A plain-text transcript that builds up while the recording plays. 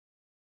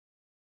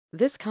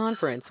This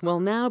conference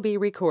will now be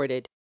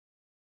recorded.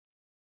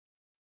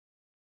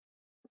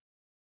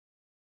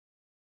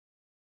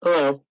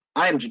 Hello,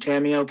 I am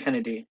Jatamio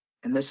Kennedy,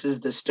 and this is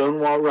the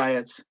Stonewall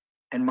Riots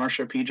and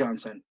Marsha P.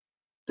 Johnson,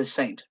 the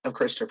Saint of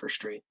Christopher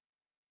Street.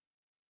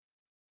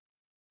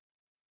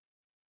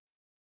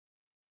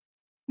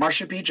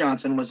 Marsha P.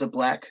 Johnson was a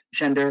Black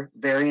gender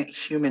variant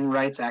human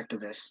rights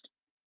activist.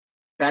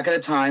 Back at a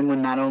time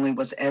when not only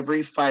was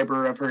every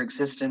fiber of her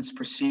existence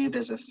perceived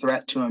as a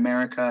threat to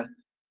America,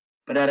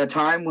 but at a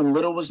time when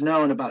little was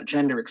known about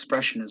gender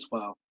expression as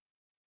well.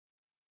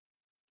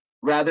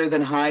 Rather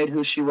than hide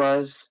who she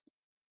was,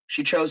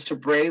 she chose to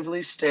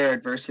bravely stare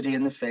adversity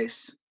in the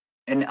face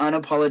and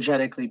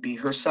unapologetically be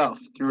herself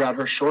throughout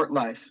her short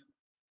life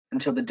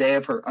until the day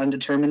of her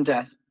undetermined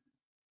death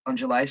on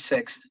July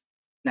 6,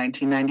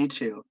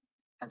 1992,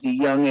 at the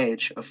young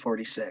age of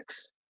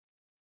 46.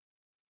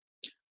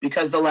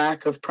 Because the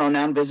lack of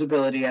pronoun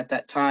visibility at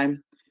that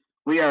time,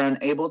 we are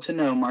unable to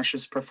know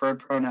Marsha's preferred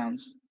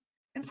pronouns,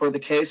 and for the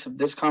case of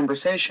this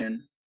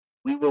conversation,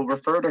 we will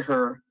refer to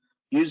her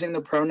using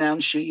the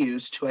pronouns she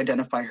used to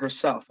identify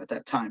herself at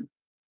that time.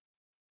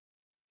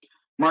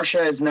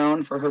 Marsha is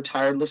known for her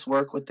tireless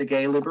work with the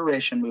gay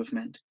liberation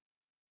movement.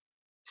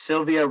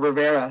 Sylvia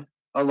Rivera,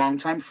 a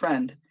longtime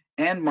friend,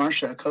 and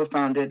Marsha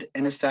co-founded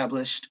and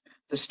established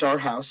the Star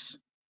House,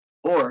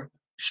 or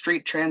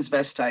Street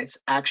Transvestites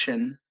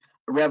Action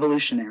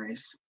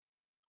Revolutionaries,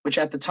 which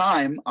at the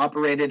time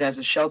operated as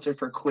a shelter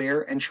for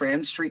queer and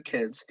trans street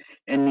kids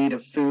in need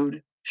of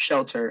food,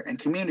 shelter, and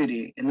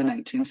community in the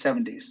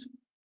 1970s.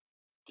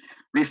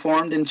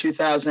 Reformed in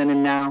 2000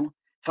 and now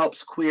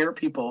helps queer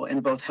people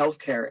in both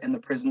healthcare and the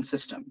prison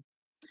system.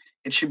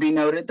 It should be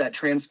noted that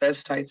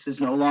transvestites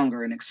is no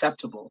longer an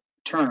acceptable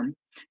term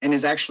and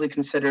is actually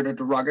considered a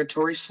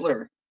derogatory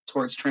slur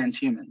towards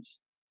transhumans.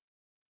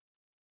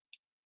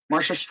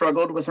 Marsha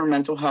struggled with her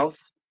mental health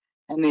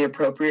and the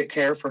appropriate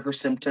care for her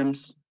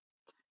symptoms.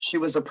 She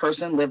was a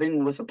person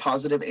living with a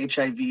positive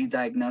HIV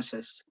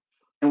diagnosis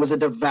and was a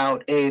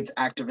devout AIDS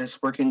activist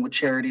working with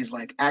charities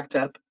like ACT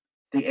UP,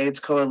 the AIDS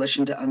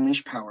Coalition to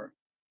Unleash Power,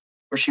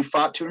 where she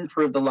fought to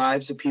improve the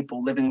lives of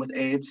people living with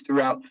AIDS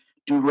throughout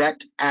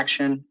direct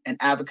action and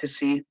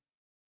advocacy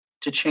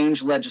to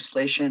change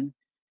legislation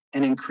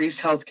and increase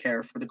health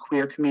care for the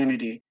queer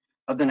community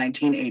of the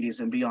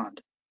 1980s and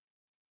beyond.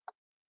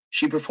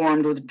 She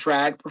performed with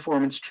drag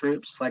performance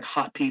troupes like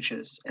Hot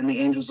Peaches and the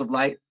Angels of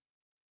Light.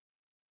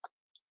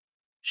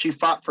 She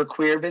fought for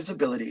queer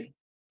visibility,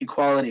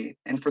 equality,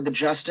 and for the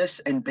justice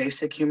and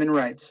basic human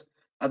rights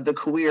of the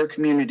queer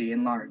community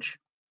in large.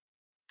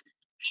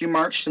 She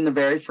marched in the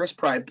very first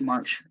Pride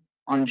March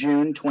on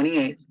June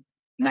 28,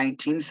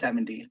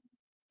 1970,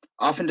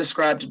 often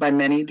described by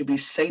many to be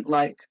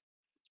saint-like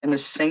and the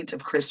Saint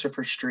of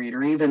Christopher Street,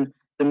 or even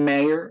the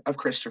Mayor of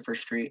Christopher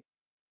Street.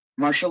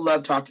 Marsha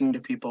loved talking to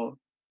people,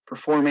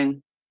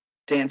 performing,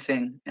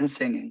 dancing, and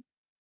singing.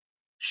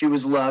 She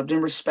was loved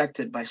and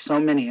respected by so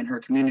many in her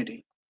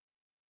community.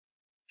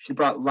 She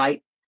brought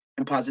light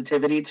and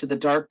positivity to the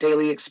dark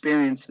daily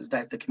experiences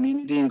that the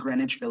community in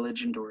Greenwich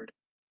Village endured.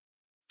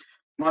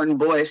 Martin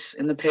Boyce,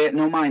 in the Pay It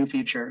No Mind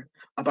feature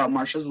about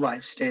Marsha's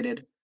life,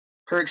 stated,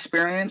 "Her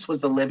experience was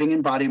the living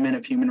embodiment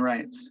of human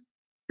rights.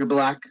 You're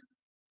Black,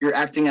 you're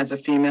acting as a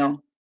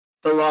female,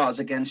 the law is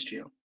against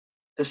you,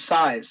 the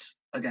size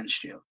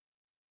against you.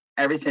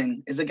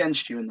 Everything is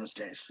against you in those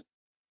days."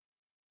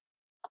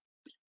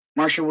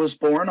 Marsha was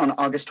born on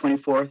August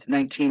 24,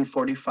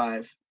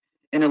 1945,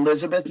 in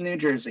Elizabeth, New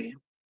Jersey.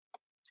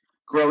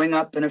 Growing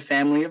up in a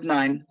family of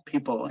 9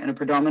 people in a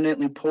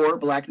predominantly poor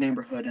Black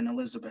neighborhood in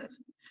Elizabeth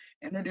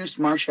introduced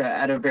Marsha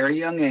at a very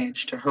young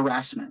age to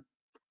harassment,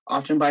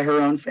 often by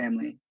her own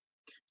family,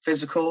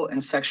 physical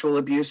and sexual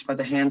abuse by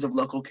the hands of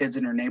local kids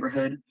in her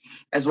neighborhood,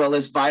 as well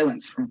as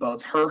violence from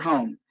both her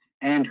home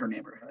and her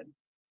neighborhood.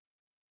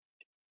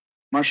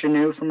 Marsha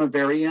knew from a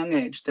very young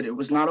age that it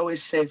was not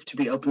always safe to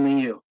be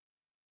openly you,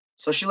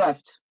 so she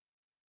left,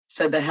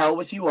 said the hell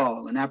with you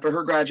all, and after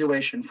her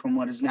graduation from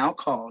what is now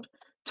called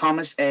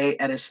Thomas A.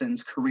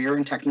 Edison's Career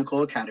and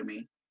Technical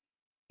Academy,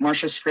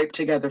 Marsha scraped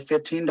together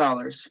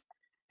 $15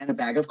 and a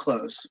bag of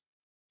clothes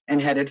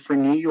and headed for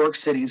New York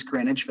City's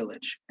Greenwich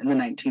Village in the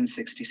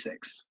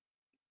 1966.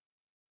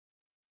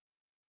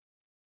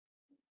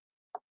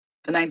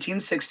 The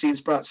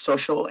 1960s brought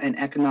social and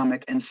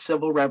economic and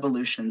civil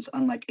revolutions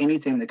unlike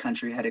anything the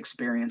country had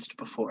experienced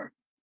before.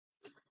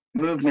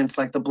 Movements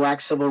like the Black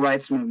Civil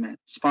Rights Movement,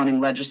 spawning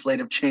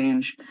legislative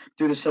change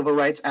through the Civil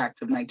Rights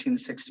Act of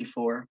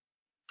 1964,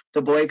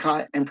 the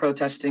boycott and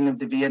protesting of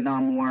the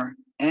Vietnam War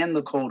and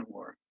the Cold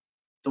War,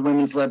 the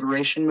Women's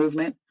Liberation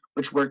Movement,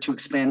 which worked to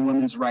expand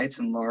women's rights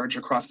in large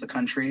across the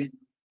country.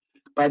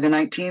 By the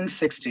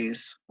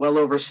 1960s, well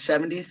over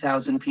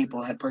 70,000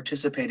 people had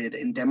participated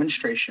in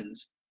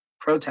demonstrations,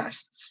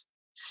 protests,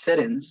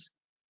 sit-ins,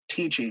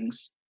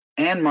 teachings,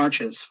 and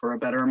marches for a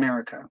better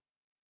America.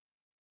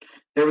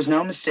 There was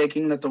no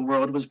mistaking that the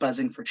world was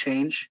buzzing for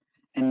change,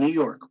 and New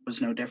York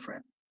was no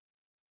different.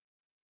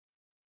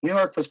 New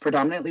York was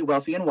predominantly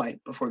wealthy and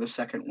white before the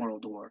Second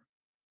World War.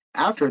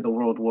 After the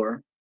World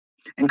War,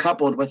 and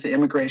coupled with the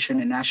Immigration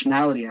and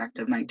Nationality Act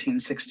of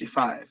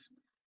 1965,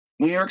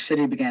 New York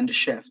City began to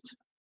shift.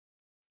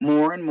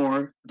 More and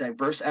more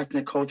diverse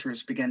ethnic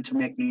cultures began to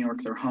make New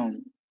York their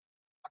home.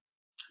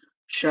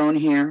 Shown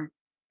here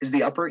is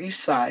the Upper East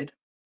Side.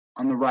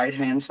 On the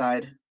right-hand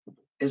side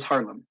is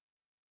Harlem.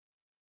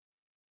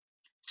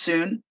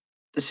 Soon,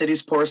 the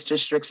city's poorest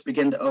districts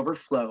began to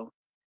overflow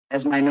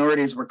as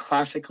minorities were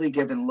classically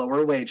given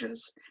lower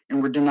wages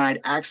and were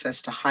denied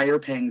access to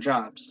higher-paying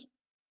jobs.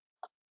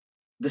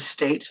 The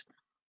state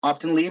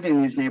often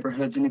leaving these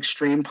neighborhoods in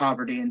extreme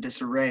poverty and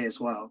disarray as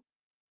well.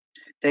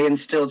 They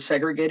instilled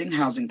segregating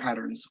housing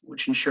patterns,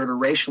 which ensured a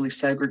racially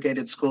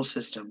segregated school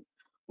system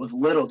with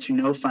little to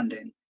no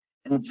funding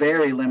and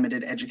very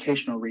limited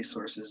educational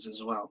resources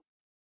as well.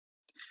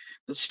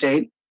 The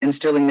state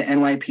instilling the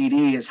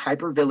NYPD as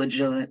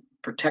hyper-vigilant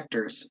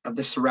protectors of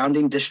the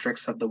surrounding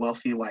districts of the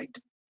wealthy white,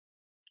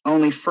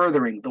 only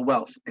furthering the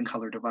wealth and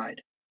color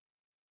divide.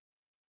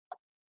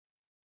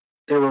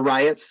 There were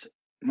riots,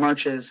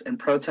 marches, and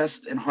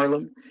protests in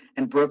Harlem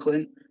and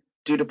Brooklyn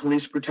due to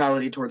police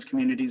brutality towards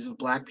communities of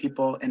Black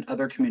people and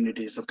other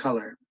communities of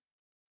color.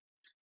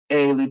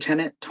 A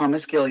Lieutenant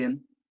Thomas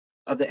Gillian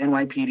of the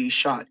NYPD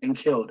shot and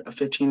killed a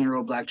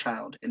 15-year-old Black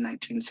child in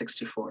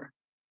 1964.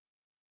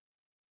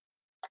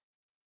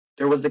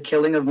 There was the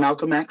killing of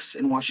Malcolm X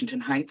in Washington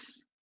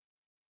Heights.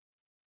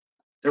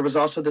 There was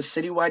also the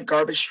citywide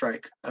garbage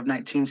strike of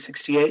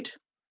 1968.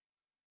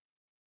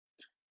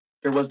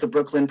 There was the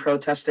Brooklyn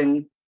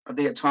protesting of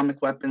the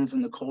atomic weapons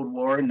in the Cold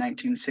War in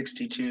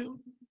 1962.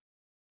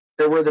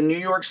 There were the New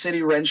York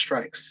City rent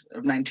strikes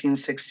of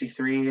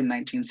 1963 and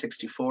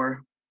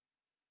 1964,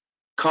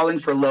 calling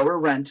for lower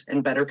rent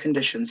and better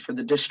conditions for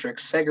the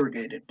districts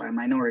segregated by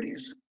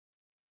minorities.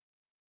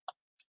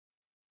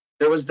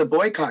 There was the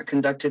boycott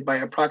conducted by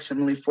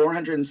approximately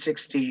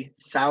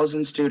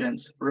 460,000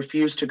 students who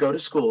refused to go to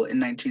school in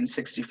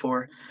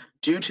 1964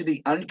 due to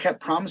the unkept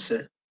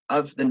promises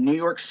of the New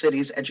York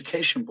City's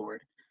Education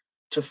Board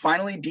to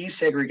finally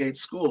desegregate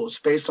schools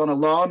based on a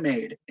law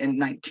made in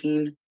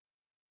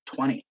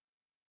 1920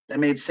 that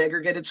made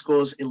segregated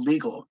schools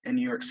illegal in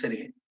New York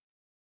City.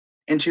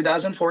 In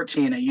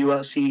 2014, a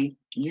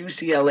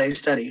UCLA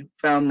study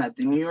found that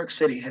New York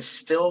City has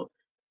still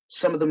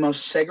some of the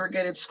most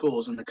segregated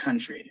schools in the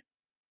country,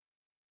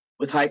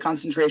 with high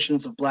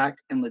concentrations of Black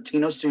and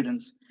Latino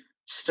students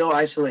still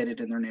isolated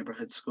in their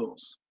neighborhood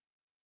schools.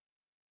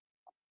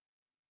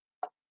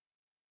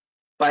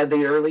 By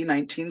the early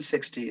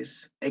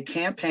 1960s, a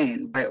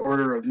campaign by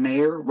order of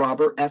Mayor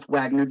Robert F.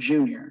 Wagner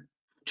Jr.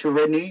 to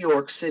rid New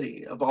York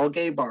City of all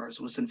gay bars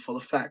was in full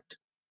effect.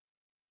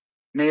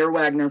 Mayor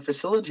Wagner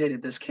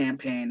facilitated this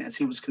campaign as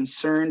he was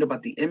concerned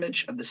about the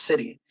image of the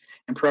city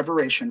in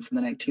preparation for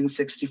the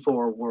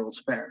 1964 World's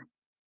Fair.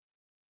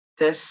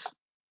 This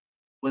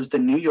was the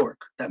New York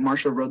that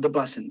Marsha rode the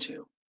bus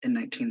into in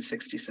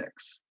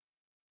 1966.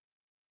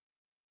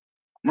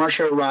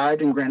 Marsha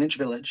arrived in Greenwich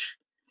Village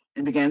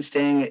and began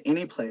staying at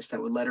any place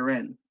that would let her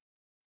in.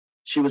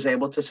 She was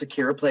able to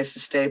secure a place to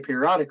stay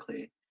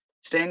periodically,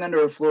 staying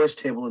under a florist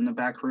table in the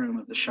back room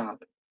of the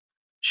shop.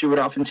 She would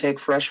often take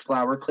fresh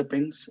flower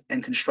clippings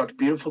and construct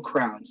beautiful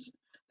crowns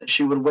that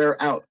she would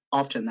wear out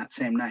often that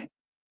same night.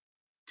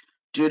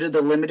 Due to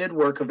the limited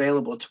work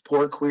available to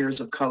poor queers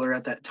of color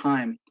at that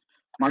time,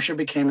 Marsha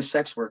became a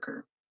sex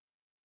worker,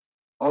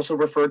 also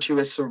referred to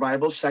as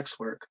survival sex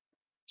work.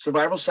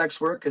 Survival sex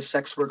work is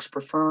sex work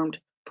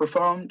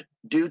performed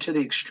due to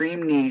the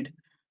extreme need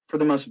for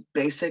the most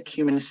basic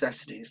human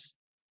necessities.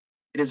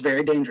 It is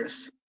very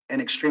dangerous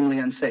and extremely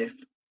unsafe.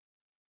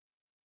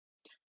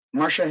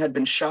 Marsha had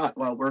been shot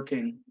while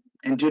working,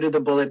 and due to the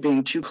bullet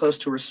being too close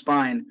to her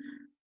spine,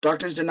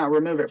 doctors did not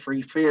remove it for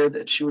fear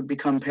that she would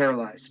become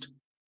paralyzed.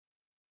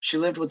 She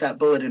lived with that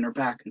bullet in her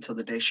back until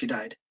the day she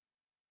died.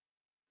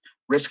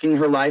 Risking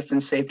her life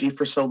and safety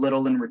for so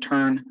little in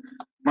return,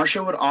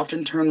 Marsha would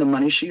often turn the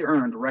money she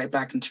earned right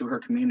back into her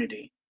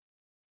community.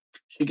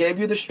 She gave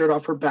you the shirt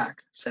off her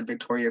back, said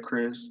Victoria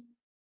Cruz.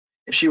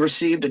 If she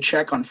received a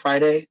check on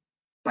Friday,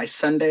 by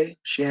Sunday,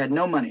 she had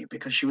no money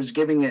because she was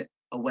giving it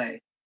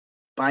away,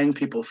 buying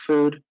people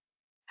food,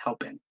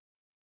 helping.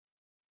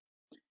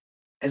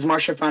 As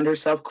Marsha found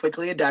herself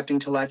quickly adapting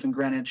to life in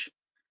Greenwich,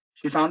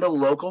 she found a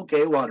local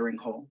gay watering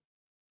hole.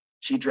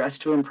 She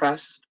dressed to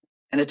impress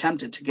and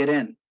attempted to get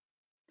in.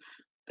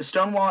 The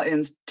Stonewall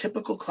Inn's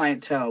typical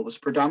clientele was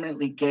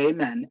predominantly gay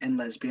men and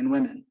lesbian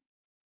women.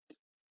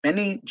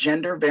 Many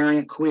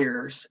gender-variant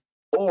queers,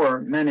 or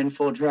men in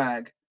full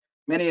drag,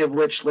 many of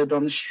which lived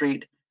on the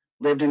street,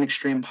 lived in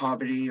extreme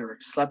poverty, or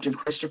slept in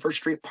Christopher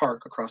Street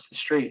Park across the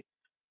street,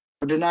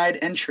 were denied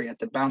entry at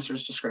the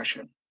bouncer's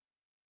discretion.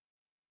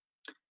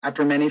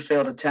 After many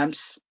failed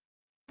attempts,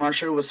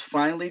 Marsha was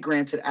finally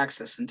granted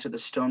access into the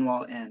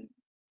Stonewall Inn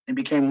and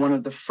became one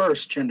of the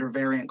first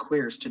gender-variant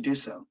queers to do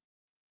so.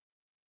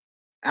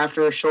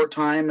 After a short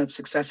time of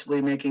successfully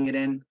making it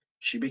in,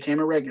 she became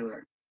a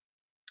regular.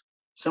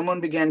 Someone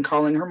began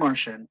calling her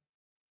Martian,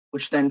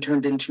 which then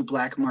turned into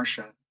Black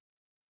Marsha.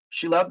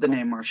 She loved the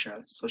name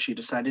Marsha, so she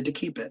decided to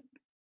keep it.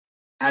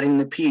 adding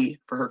the P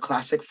for her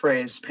classic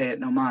phrase, pay it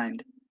no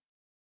mind,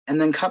 and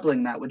then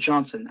coupling that with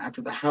Johnson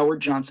after the Howard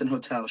Johnson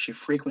Hotel she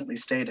frequently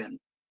stayed in.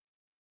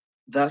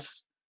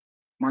 Thus,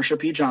 Marsha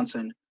P.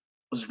 Johnson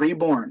was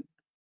reborn,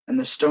 and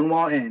the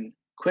Stonewall Inn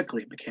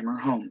quickly became her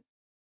home.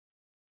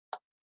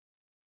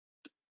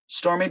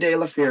 Stormy De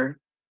La Fere,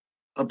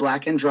 a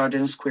black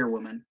androgynous queer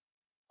woman.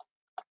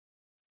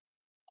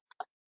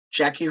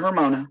 Jackie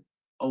Hermona,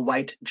 a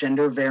white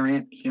gender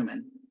variant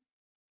human.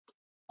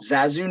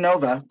 Zazu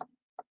Nova,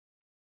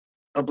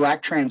 a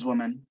black trans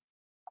woman.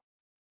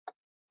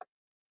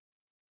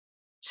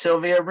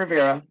 Sylvia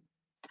Rivera,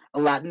 a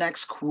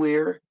Latinx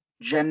queer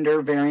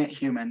gender variant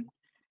human.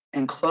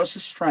 And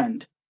closest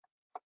friend,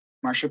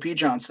 Marsha P.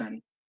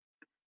 Johnson,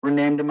 were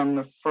named among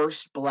the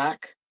first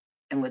black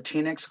and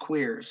Latinx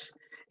queers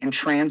and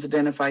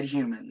trans-identified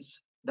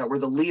humans that were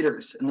the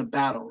leaders in the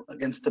battle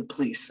against the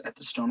police at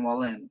the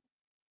Stonewall Inn.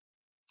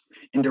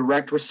 In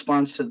direct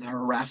response to the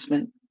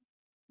harassment,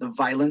 the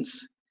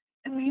violence,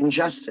 and the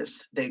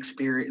injustice they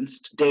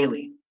experienced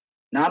daily,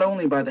 not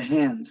only by the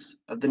hands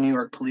of the New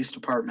York Police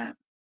Department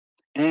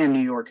and New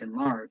York at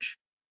large,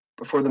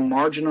 but for the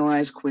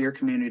marginalized queer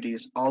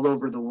communities all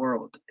over the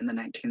world in the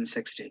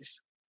 1960s.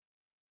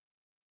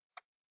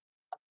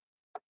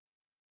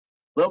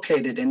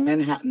 Located in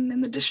Manhattan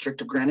in the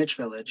district of Greenwich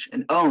Village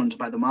and owned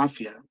by the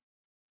Mafia,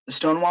 the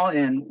Stonewall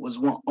Inn was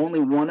only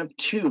one of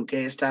two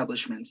gay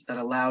establishments that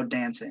allowed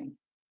dancing.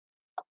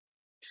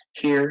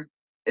 Here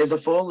is a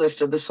full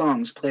list of the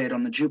songs played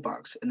on the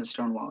jukebox in the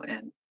Stonewall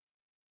Inn.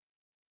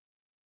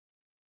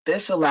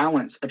 This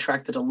allowance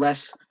attracted a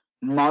less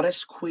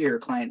modest queer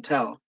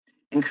clientele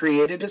and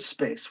created a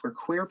space where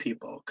queer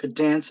people could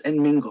dance and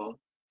mingle,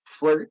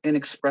 flirt, and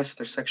express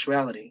their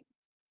sexuality.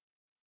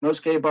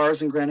 Most gay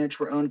bars in Greenwich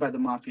were owned by the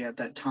Mafia at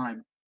that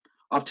time,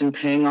 often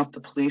paying off the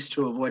police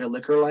to avoid a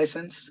liquor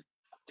license.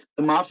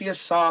 The Mafia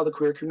saw the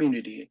queer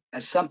community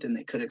as something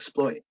they could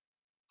exploit,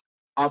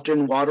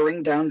 often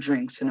watering down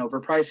drinks and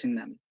overpricing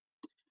them,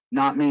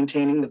 not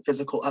maintaining the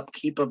physical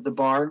upkeep of the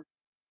bar.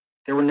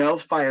 There were no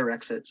fire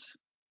exits.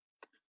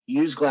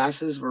 Used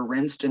glasses were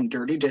rinsed in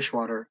dirty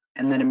dishwater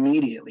and then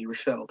immediately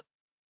refilled.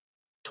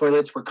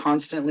 Toilets were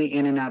constantly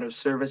in and out of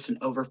service and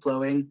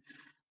overflowing,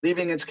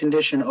 leaving its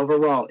condition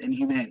overall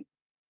inhumane.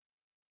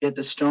 Yet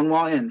the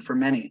Stonewall Inn, for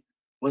many,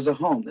 was a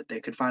home that they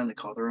could finally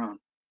call their own.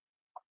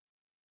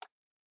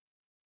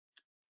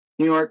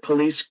 New York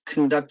police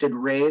conducted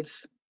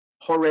raids,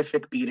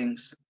 horrific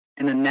beatings,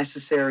 and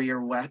unnecessary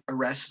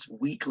arrests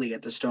weekly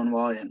at the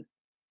Stonewall Inn.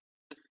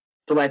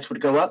 The lights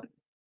would go up,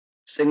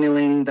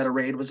 signaling that a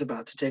raid was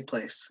about to take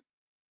place.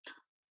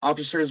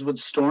 Officers would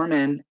storm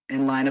in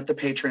and line up the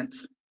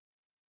patrons.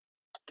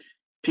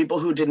 People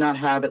who did not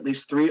have at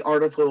least 3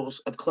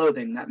 articles of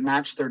clothing that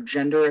matched their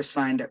gender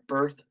assigned at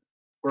birth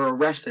were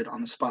arrested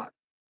on the spot.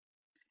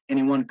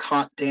 Anyone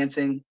caught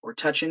dancing or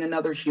touching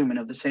another human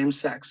of the same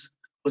sex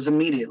was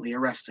immediately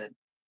arrested.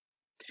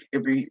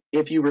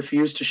 If you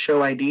refused to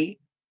show ID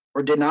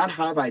or did not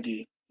have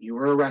ID, you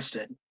were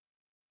arrested.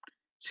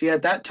 See,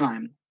 at that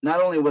time,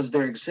 not only was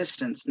their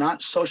existence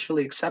not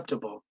socially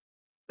acceptable,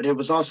 but it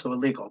was also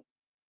illegal.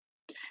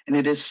 And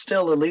it is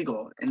still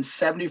illegal in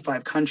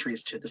 75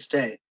 countries to this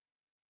day,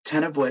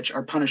 10 of which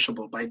are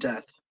punishable by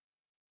death.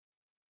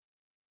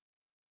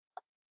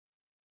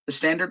 The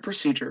standard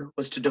procedure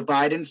was to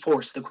divide and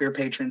force the queer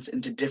patrons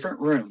into different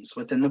rooms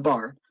within the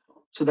bar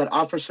so that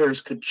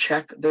officers could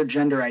check their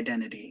gender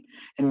identity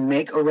and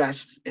make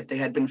arrests if they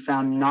had been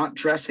found not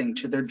dressing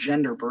to their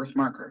gender birth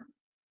marker.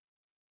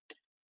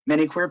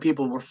 Many queer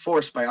people were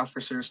forced by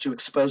officers to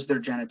expose their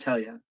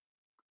genitalia.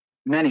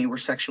 Many were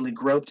sexually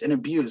groped and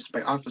abused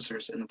by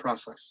officers in the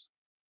process.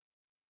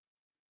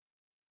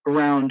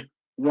 Around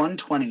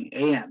 1:20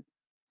 a.m.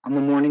 on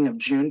the morning of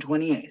June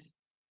 28,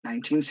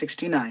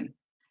 1969,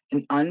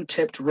 an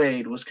untipped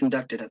raid was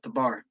conducted at the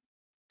bar.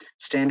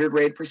 Standard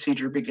raid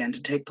procedure began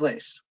to take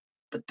place,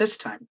 but this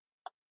time,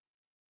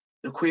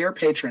 the queer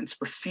patrons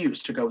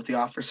refused to go with the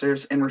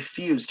officers and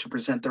refused to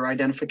present their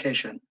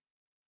identification.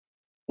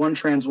 One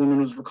trans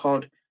woman was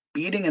recalled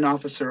beating an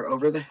officer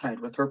over the head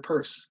with her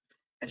purse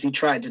as he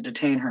tried to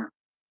detain her.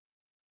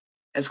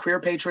 As queer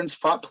patrons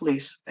fought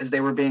police as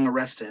they were being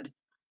arrested,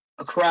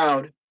 a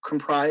crowd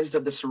comprised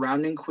of the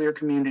surrounding queer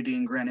community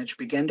in Greenwich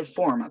began to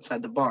form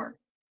outside the bar.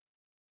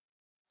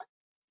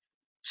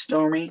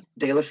 Stormy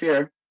De La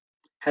Fere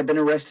had been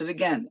arrested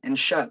again and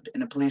shoved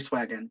in a police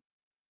wagon.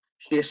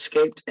 She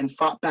escaped and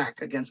fought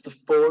back against the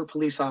 4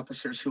 police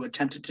officers who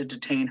attempted to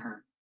detain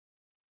her.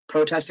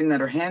 Protesting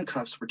that her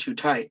handcuffs were too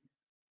tight,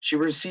 she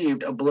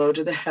received a blow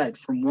to the head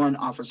from one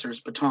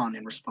officer's baton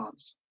in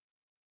response.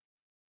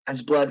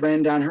 As blood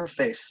ran down her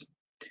face,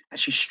 as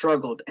she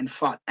struggled and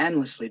fought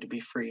endlessly to be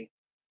free,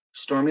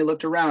 Stormy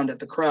looked around at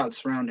the crowd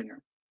surrounding her.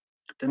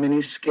 The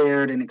many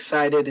scared and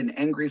excited and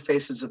angry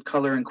faces of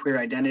color and queer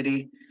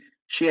identity.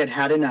 She had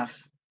had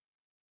enough.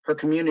 Her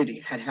community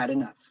had had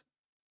enough.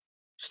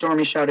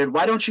 Stormy shouted,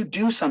 "Why don't you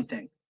do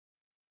something?"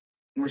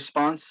 In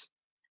response,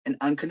 an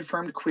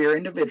unconfirmed queer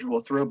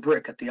individual threw a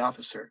brick at the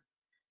officer,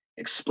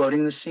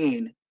 exploding the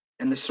scene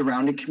and the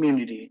surrounding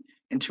community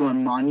into a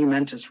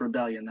monumentous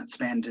rebellion that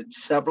spanned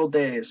several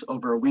days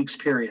over a week's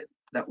period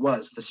that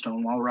was the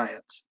Stonewall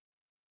Riots.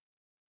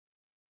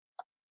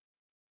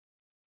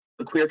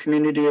 The queer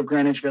community of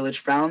Greenwich Village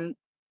found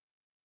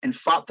and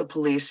fought the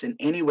police in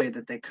any way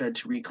that they could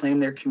to reclaim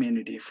their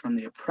community from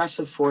the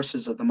oppressive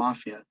forces of the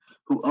mafia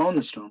who owned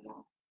the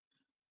Stonewall.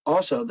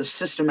 Also, the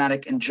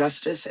systematic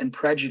injustice and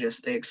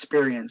prejudice they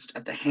experienced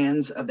at the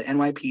hands of the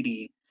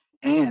NYPD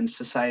and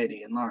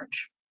society in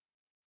large.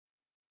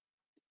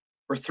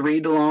 For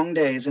 3 long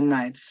days and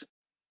nights,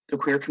 the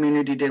queer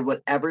community did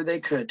whatever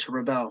they could to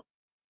rebel,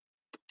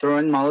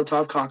 throwing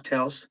Molotov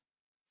cocktails,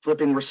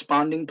 flipping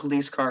responding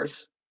police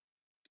cars,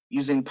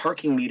 using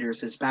parking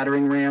meters as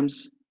battering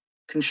rams,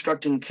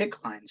 constructing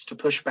kick lines to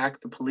push back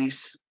the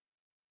police,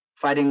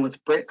 fighting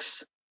with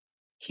bricks,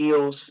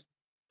 heels,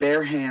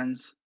 bare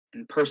hands,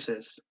 and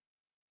purses.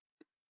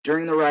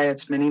 During the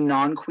riots, many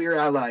non-queer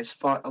allies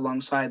fought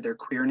alongside their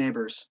queer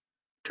neighbors,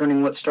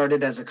 turning what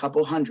started as a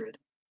couple hundred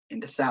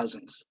into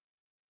thousands.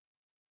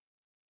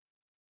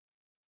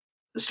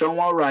 The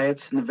Stonewall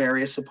riots and the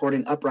various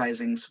supporting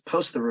uprisings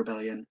post the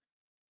rebellion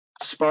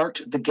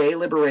sparked the gay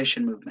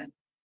liberation movement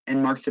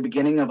and marked the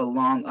beginning of a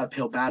long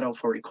uphill battle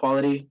for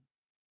equality,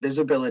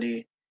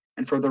 visibility,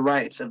 and for the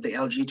rights of the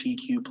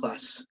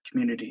LGBTQ+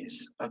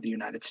 communities of the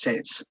United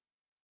States.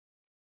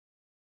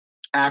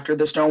 After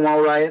the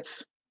Stonewall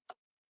riots,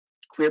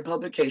 queer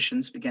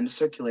publications began to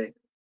circulate.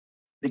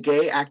 The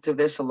Gay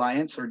Activist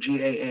Alliance, or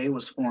GAA,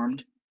 was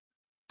formed.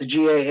 The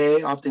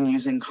GAA, often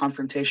using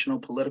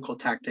confrontational political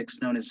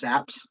tactics known as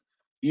ZAPs,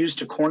 used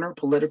to corner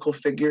political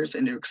figures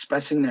into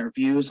expressing their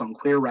views on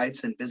queer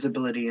rights and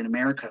visibility in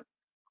America,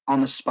 on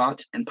the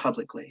spot and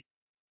publicly.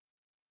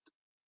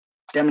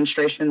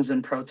 Demonstrations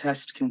and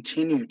protests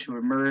continued to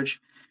emerge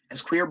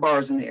as queer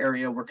bars in the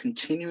area were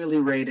continually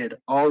raided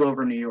all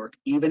over New York,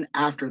 even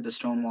after the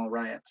Stonewall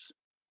riots.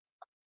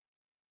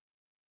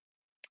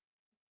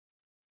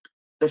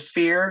 The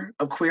fear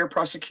of queer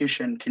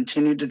prosecution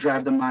continued to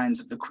drive the minds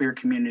of the queer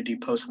community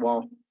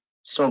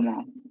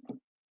post-Stonewall.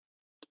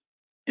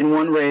 In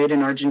one raid,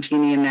 an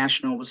Argentinian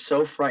national was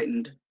so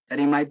frightened that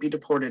he might be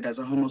deported as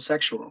a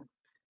homosexual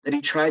that he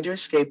tried to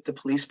escape the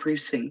police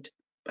precinct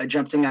by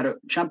jumping out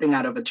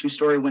of a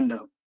 2-story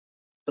window.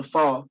 The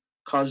fall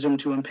caused him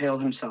to impale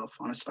himself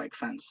on a spike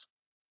fence.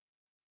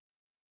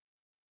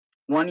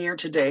 1 year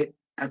to date,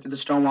 after the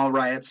Stonewall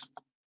riots,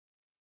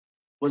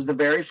 was the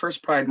very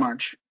first Pride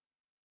March,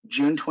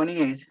 June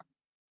 28,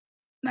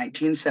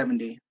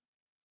 1970,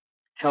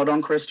 held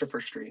on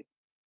Christopher Street.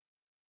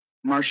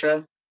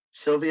 Marsha,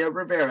 Sylvia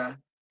Rivera,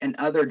 and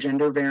other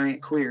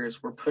gender-variant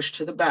queers were pushed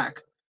to the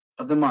back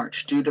of the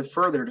march due to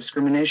further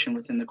discrimination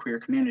within the queer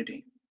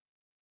community.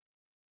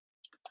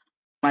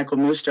 Michael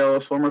Musto, a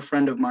former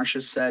friend of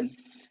Marsha's, said,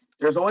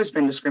 "There's always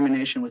been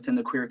discrimination within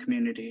the queer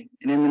community,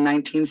 and in the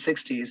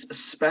 1960s,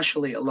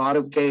 especially a lot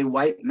of gay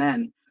white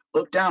men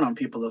looked down on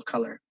people of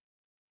color.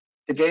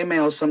 The gay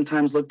males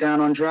sometimes looked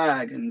down on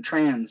drag and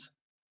trans.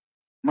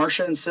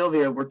 Marsha and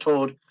Sylvia were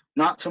told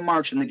not to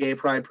march in the gay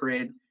pride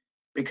parade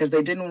because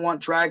they didn't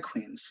want drag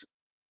queens,"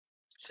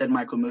 said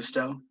Michael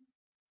Musto.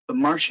 But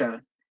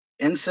Marsha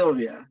and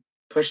Sylvia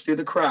pushed through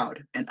the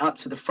crowd and up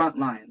to the front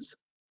lines,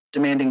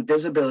 demanding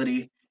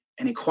visibility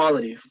and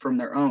equality from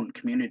their own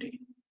community.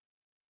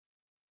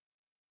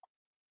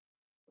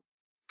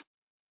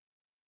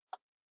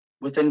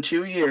 Within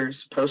 2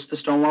 years post the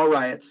Stonewall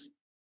riots,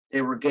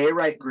 there were gay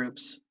right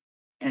groups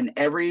in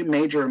every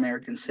major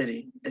American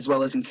city, as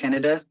well as in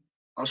Canada,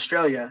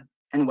 Australia,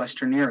 and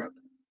Western Europe.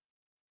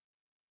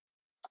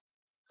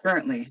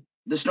 Currently,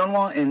 the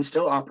Stonewall Inn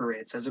still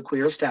operates as a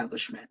queer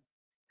establishment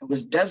and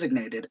was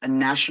designated a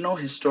National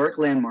Historic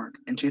Landmark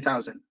in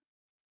 2000,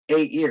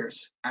 8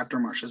 years after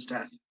Marsha's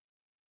death.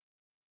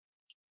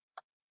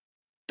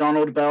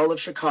 Donald Bell of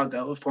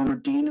Chicago, a former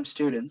dean of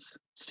students,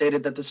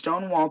 stated that the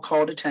Stonewall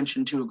called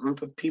attention to a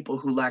group of people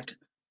who lacked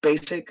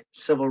basic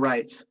civil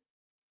rights.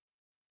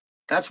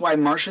 That's why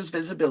Marsha's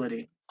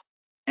visibility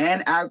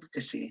and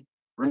advocacy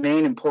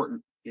remain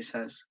important, he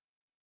says.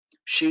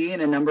 She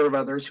and a number of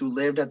others who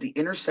lived at the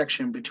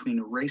intersection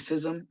between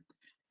racism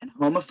and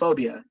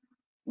homophobia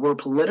were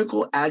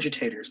political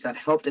agitators that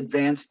helped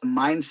advance the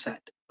mindset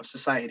of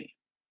society.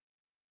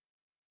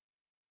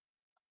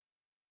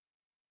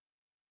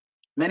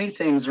 Many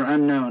things are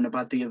unknown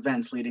about the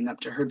events leading up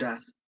to her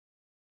death.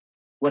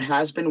 What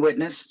has been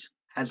witnessed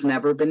has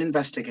never been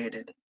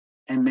investigated,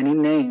 and many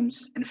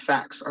names and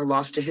facts are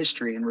lost to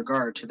history in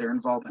regard to their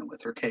involvement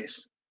with her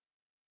case.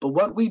 But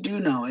what we do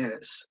know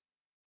is,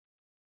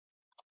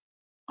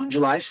 on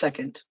July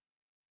 2nd,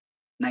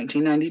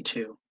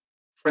 1992,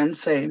 friends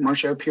say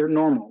Marsha appeared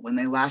normal when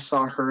they last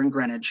saw her in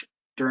Greenwich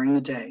during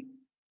the day.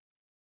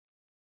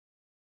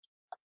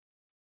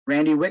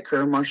 Randy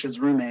Whitker, Marsha's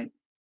roommate,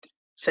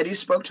 said he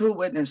spoke to a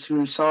witness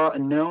who saw a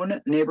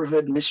known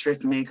neighborhood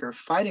mischief maker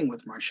fighting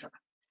with Marsha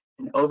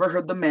and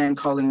overheard the man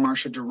calling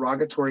Marsha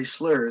derogatory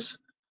slurs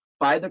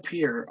by the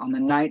pier on the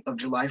night of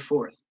July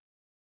 4th.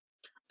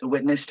 The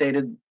witness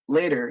stated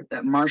later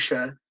that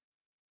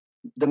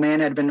the man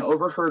had been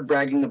overheard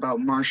bragging about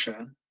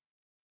Marsha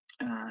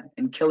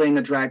and killing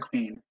a drag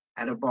queen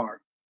at a bar.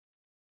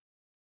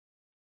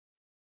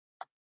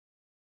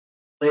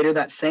 Later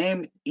that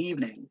same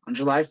evening, on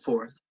July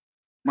 4th,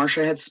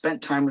 Marsha had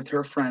spent time with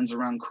her friends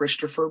around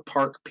Christopher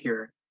Park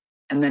Pier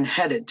and then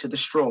headed to the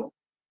Stroll,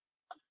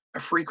 a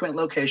frequent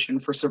location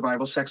for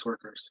survival sex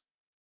workers.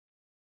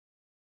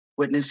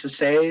 Witnesses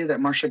say that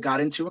Marsha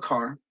got into a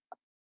car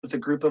with a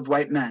group of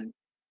white men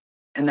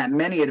and that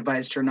many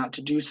advised her not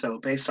to do so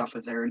based off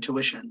of their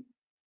intuition.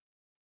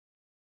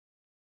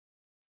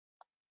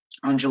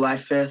 On July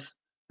 5th,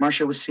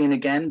 Marsha was seen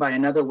again by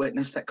another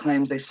witness that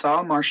claims they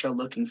saw Marsha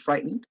looking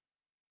frightened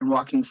and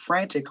walking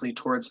frantically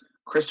towards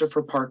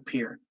Christopher Park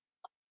Pier.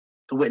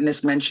 The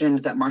witness mentioned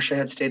that Marsha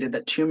had stated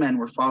that two men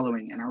were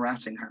following and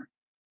harassing her.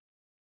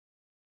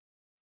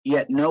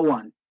 Yet no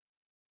one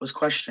was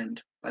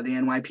questioned by the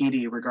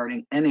NYPD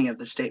regarding any of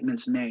the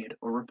statements made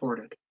or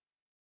reported.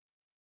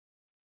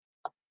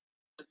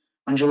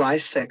 On July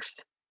 6th,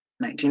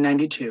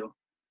 1992,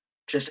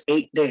 just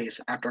 8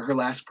 days after her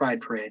last Pride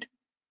Parade,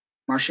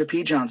 Marsha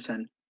P.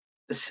 Johnson,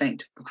 the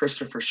saint of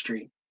Christopher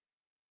Street,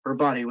 her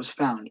body was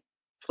found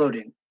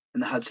floating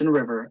in the Hudson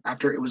River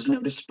after it was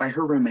noticed by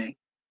her roommate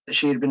that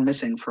she had been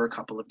missing for a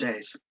couple of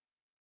days.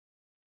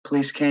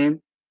 Police came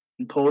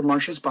and pulled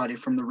Marsha's body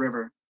from the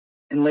river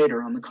and laid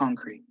her on the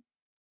concrete.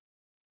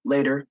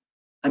 Later,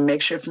 a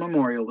makeshift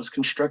memorial was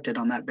constructed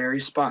on that very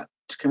spot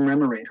to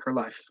commemorate her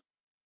life.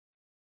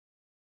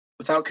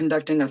 Without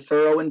conducting a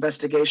thorough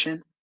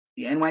investigation,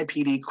 the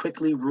NYPD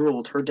quickly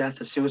ruled her death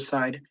a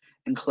suicide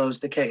and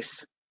closed the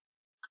case.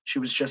 She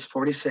was just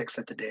 46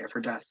 at the day of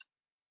her death.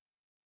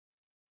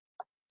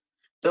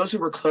 Those who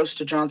were close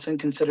to Johnson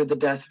considered the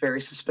death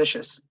very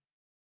suspicious.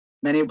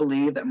 Many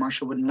believed that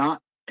Marsha would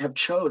not have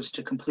chose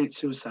to complete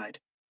suicide.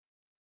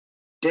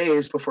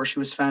 Days before she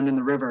was found in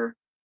the river,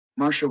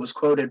 Marsha was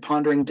quoted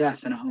pondering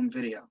death in a home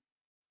video.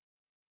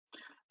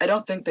 I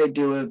don't think they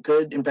do a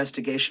good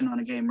investigation on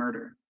a gay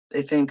murder.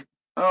 They think,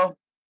 oh,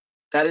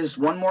 that is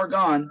one more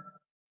gone.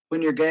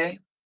 When you're gay,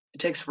 it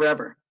takes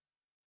forever.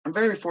 I'm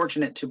very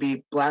fortunate to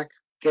be black,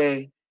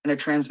 gay, and a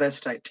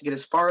transvestite to get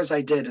as far as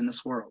I did in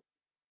this world.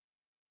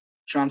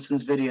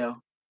 Johnson's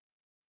video,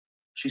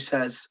 she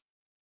says,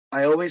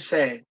 I always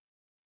say,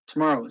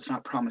 tomorrow is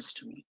not promised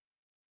to me.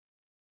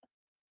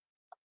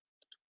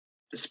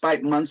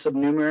 Despite months of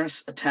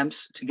numerous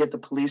attempts to get the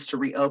police to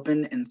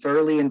reopen and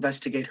thoroughly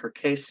investigate her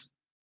case,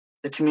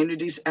 the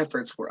community's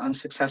efforts were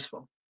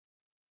unsuccessful.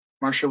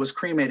 Marsha was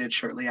cremated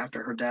shortly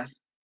after her death,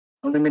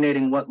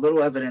 eliminating what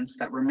little evidence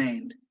that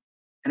remained,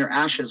 and her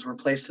ashes were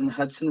placed in the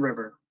Hudson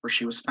River where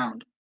she was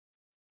found.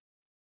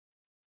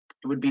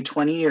 It would be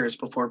 20 years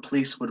before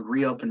police would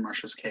reopen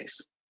Marsha's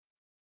case.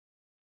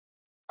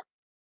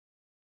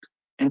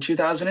 In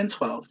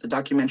 2012, the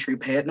documentary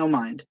Pay It No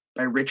Mind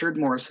by Richard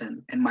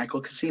Morrison and Michael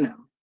Casino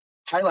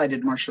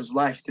highlighted Marsha's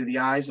life through the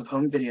eyes of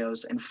home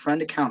videos and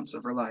friend accounts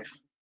of her life.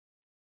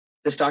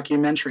 This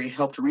documentary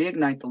helped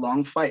reignite the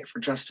long fight for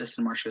justice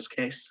in Marsha's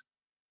case.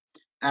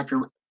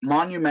 After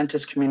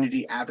monumentous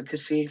community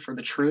advocacy for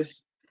the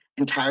truth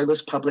and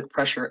tireless public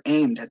pressure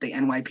aimed at the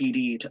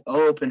NYPD to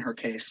open her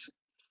case,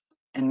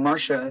 and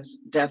Marsha's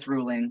death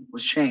ruling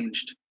was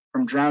changed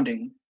from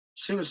drowning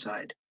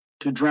suicide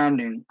to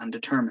drowning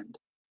undetermined.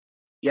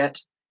 Yet,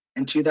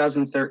 in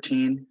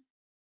 2013,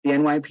 the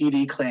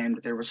NYPD claimed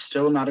there was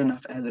still not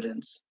enough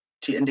evidence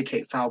to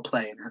indicate foul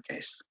play in her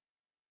case.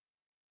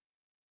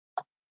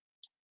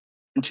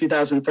 In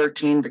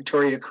 2013,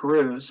 Victoria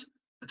Cruz,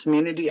 a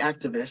community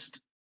activist,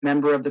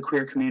 member of the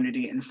queer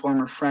community, and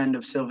former friend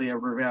of Sylvia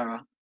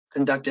Rivera,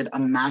 conducted a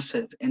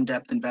massive,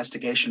 in-depth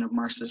investigation of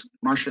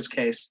Marsha's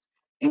case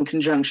in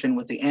conjunction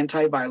with the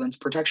Anti-Violence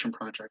Protection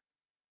Project.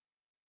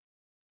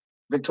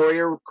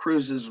 Victoria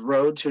Cruz's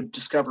road to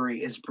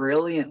discovery is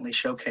brilliantly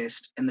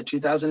showcased in the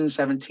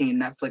 2017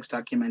 Netflix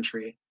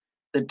documentary,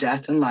 The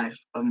Death and Life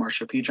of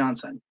Marsha P.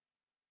 Johnson.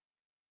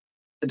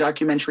 The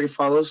documentary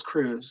follows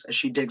Cruz as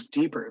she digs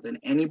deeper than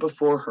any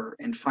before her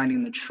in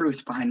finding the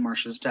truth behind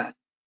Marsha's death.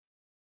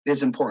 It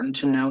is important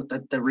to note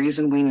that the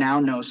reason we now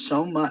know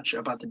so much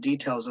about the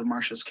details of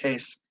Marsha's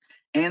case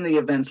and the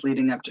events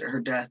leading up to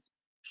her death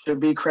should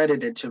be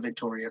credited to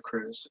Victoria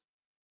Cruz.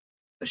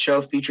 The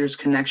show features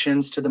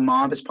connections to the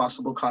mob as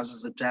possible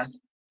causes of death,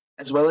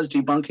 as well as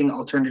debunking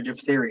alternative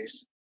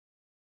theories.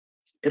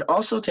 It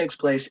also takes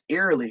place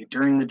eerily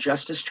during the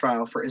justice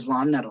trial for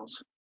Islam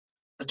Nettles,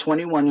 a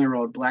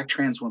 21-year-old black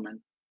trans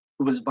woman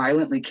who was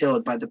violently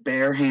killed by the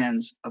bare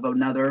hands of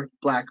another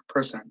black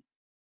person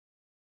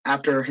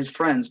after his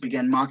friends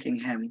began mocking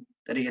him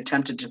that he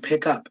attempted to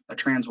pick up a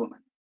trans woman.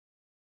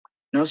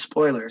 No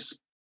spoilers,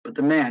 but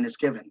the man is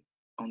given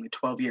only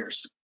 12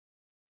 years.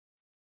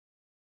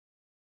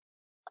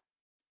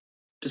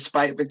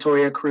 Despite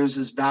Victoria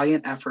Cruz's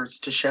valiant efforts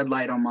to shed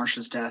light on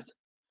Marsha's death,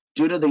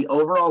 due to the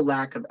overall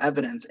lack of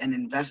evidence and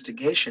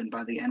investigation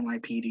by the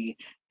NYPD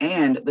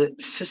and the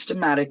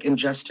systematic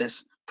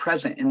injustice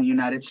present in the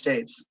United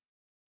States,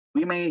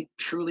 we may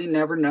truly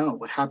never know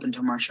what happened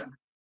to Marsha.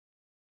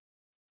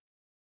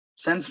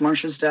 Since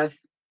Marsha's death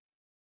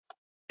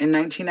in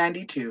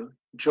 1992,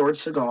 George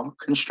Segal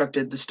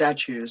constructed the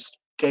statues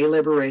Gay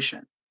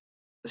Liberation.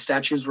 The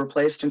statues were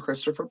placed in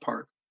Christopher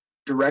Park,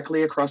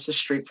 directly across the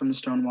street from the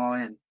Stonewall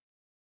Inn.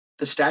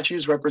 The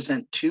statues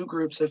represent two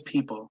groups of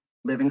people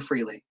living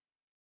freely.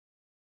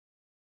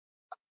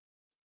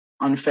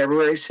 On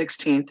February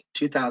 16,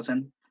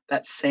 2000,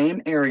 that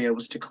same area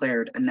was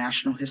declared a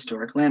National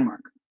Historic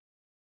Landmark.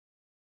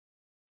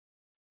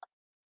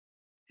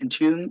 In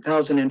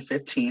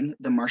 2015,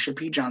 the Marsha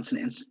P. Johnson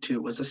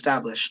Institute was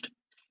established.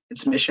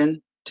 Its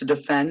mission to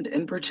defend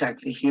and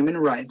protect the human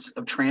rights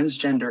of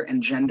transgender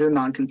and gender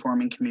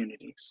nonconforming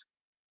communities.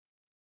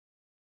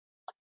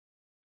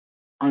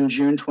 On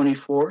June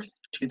 24,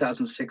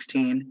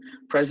 2016,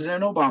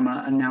 President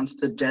Obama announced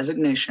the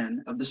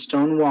designation of the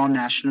Stonewall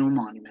National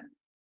Monument.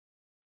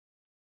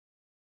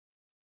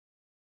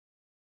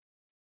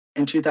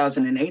 In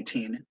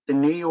 2018, the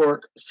New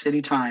York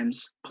City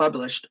Times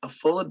published a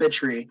full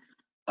obituary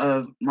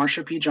of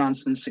Marsha P.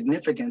 Johnson's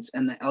significance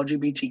in the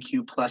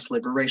LGBTQ plus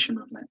liberation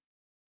movement.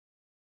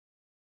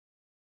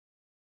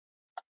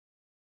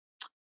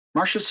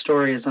 Marsha's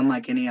story is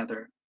unlike any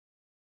other,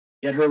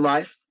 yet her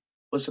life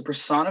was a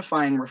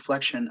personifying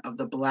reflection of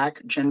the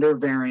Black gender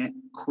variant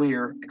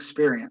queer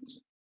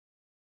experience.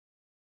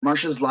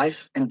 Marsha's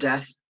life and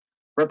death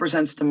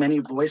represents the many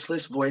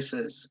voiceless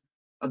voices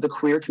of the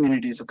queer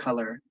communities of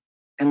color,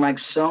 and like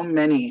so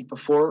many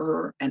before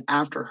her and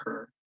after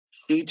her,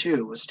 she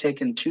too was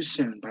taken too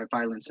soon by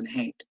violence and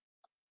hate.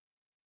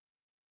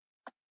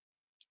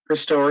 Her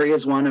story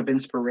is one of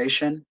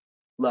inspiration,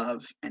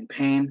 love, and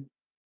pain,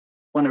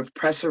 one of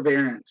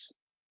perseverance,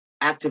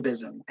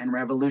 activism, and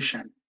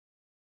revolution.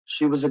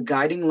 She was a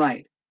guiding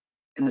light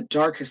in the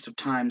darkest of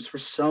times for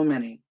so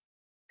many,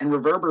 and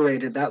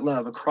reverberated that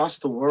love across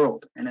the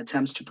world in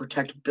attempts to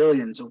protect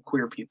billions of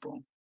queer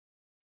people.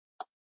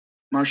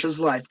 Marsha's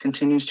life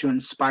continues to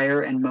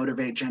inspire and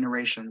motivate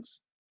generations.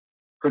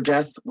 Her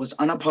death was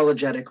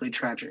unapologetically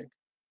tragic,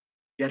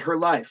 yet her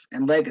life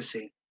and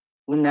legacy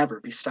will never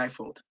be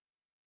stifled.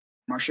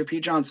 Marsha P.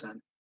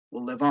 Johnson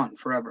will live on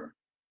forever.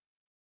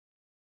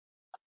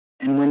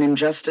 And when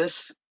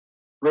injustice,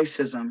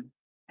 racism,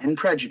 and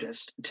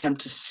prejudice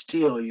attempt to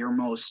steal your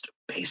most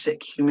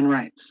basic human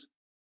rights,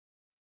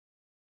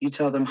 you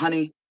tell them,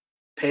 honey,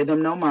 pay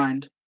them no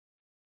mind,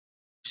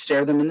 you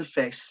stare them in the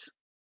face,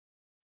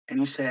 and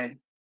you say,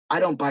 I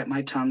don't bite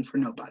my tongue for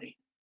nobody,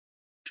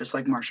 just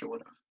like Marsha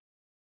would have.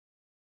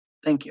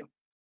 Thank you.